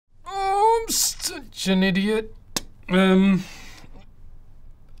such an idiot. I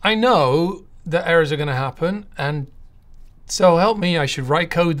know that errors are going to happen, and so help me, I should write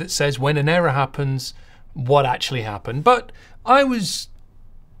code that says when an error happens, what actually happened. But I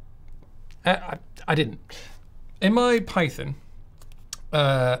didn't. In my Python,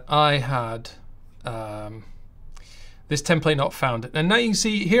 I had this template not found. And now you can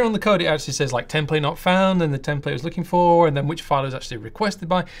see here on the code, it actually says like template not found, and the template I was looking for, and then which file it was actually requested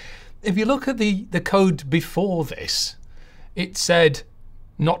by. If you look at the code before this, it said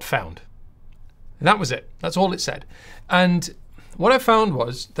not found. And that was it. That's all it said. And what I found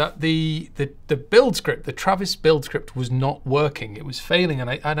was that the build script, the Travis build script, was not working. It was failing, and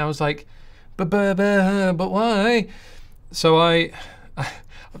I was like, but why? So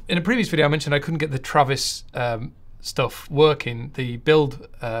in a previous video, I mentioned I couldn't get the Travis stuff working. The build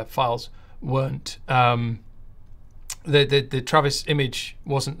files weren't. The Travis image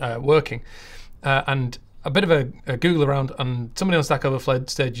wasn't working, and a bit of a Google around, and somebody on Stack Overflow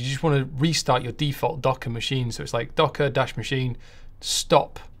said you just want to restart your default Docker machine. So it's like docker-machine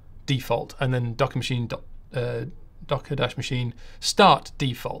stop default, and then docker-machine start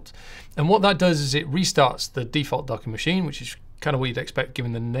default. And what that does is it restarts the default Docker machine, which is kind of what you'd expect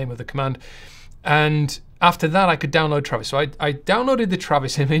given the name of the command. And after that, I could download Travis. So I downloaded the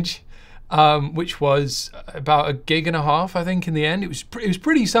Travis image, which was about 1.5 gigs, I think, in the end. It was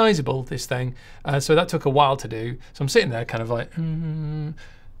pretty sizable, this thing. So that took a while to do. So I'm sitting there kind of like,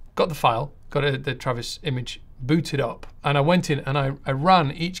 got the file, got the Travis image booted up, and I went in and I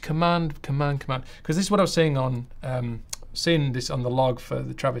ran each command, because this is what I was saying on, seeing this on the log for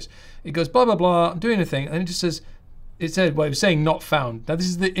the Travis. It goes blah, blah, blah, I'm doing a thing, and it just says, it was saying not found. Now this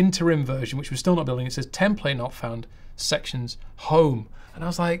is the interim version, which we're still not building. It says template not found, sections, home. And I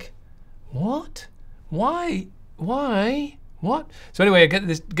was like, what? Why? What? So anyway, I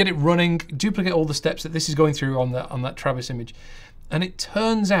get it running, duplicate all the steps that this is going through on that Travis image. And it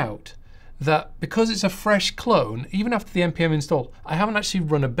turns out that because it's a fresh clone, even after the npm installed, I haven't actually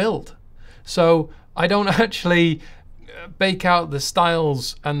run a build. So I don't actually bake out the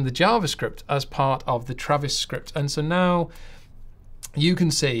styles and the JavaScript as part of the Travis script. And so now you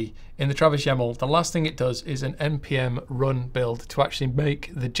can see in the Travis YAML, the last thing it does is an npm run build to actually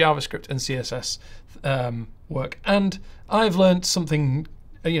make the JavaScript and CSS work. And I've learned something,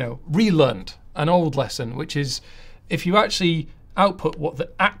 relearned an old lesson, which is if you actually output what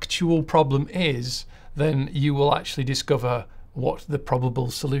the actual problem is, then you will actually discover what the probable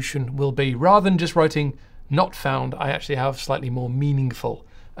solution will be. Rather than just writing not found, I actually have slightly more meaningful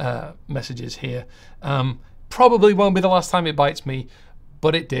messages here. Probably won't be the last time it bites me,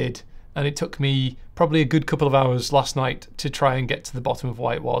 but it did. And it took me probably a good couple of hours last night to try and get to the bottom of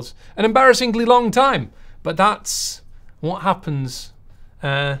why it was. An embarrassingly long time, but that's what happens.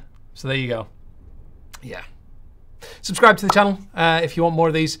 So there you go. Yeah. Subscribe to the channel if you want more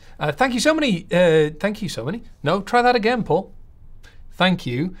of these. Thank you so many. No, try that again, Paul. Thank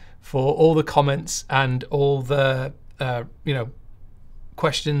you for all the comments and all the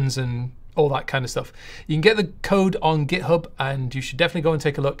questions and all that kind of stuff. You can get the code on GitHub, and you should definitely go and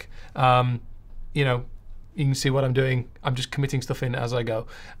take a look. You can see what I'm doing. I'm just committing stuff in as I go,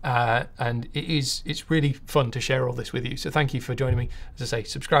 and it's really fun to share all this with you. So thank you for joining me. As I say,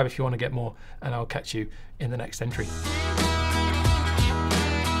 subscribe if you want to get more, and I'll catch you in the next entry.